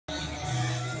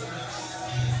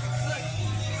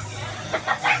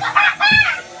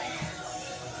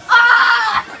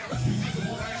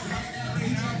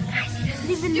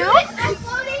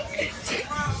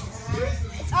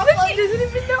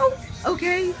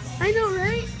okay? I know,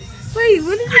 right? Wait,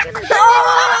 when is it gonna die?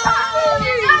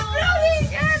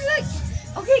 Look.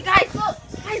 Okay, guys, look.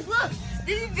 Guys, look.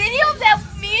 This video that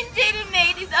me and Jaden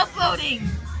made is uploading.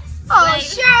 Oh,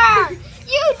 sure.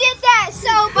 You did that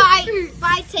so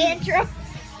by tantrum.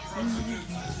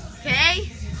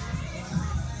 Okay.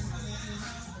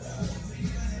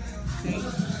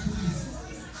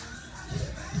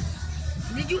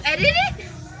 Did you edit it?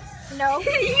 No.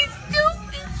 You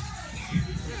stupid.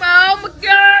 Mama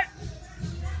God.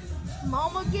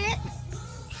 Mama get.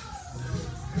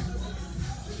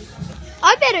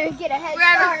 I better get a head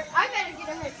start. I better get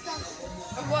a head start.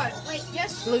 Or what? Wait,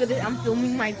 just. Look at this. I'm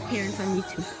filming my parents on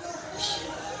YouTube.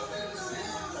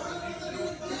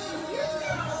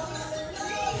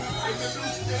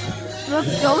 Look,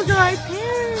 those are our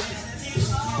parents.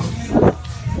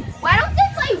 Why don't they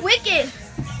play Wicked?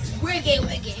 Wicked. Hey,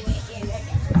 wicked.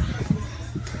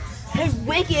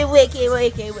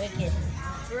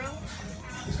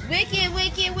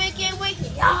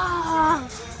 Wicked. Yeah.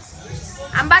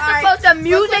 I'm about to post a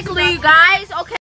music league, guys. Okay.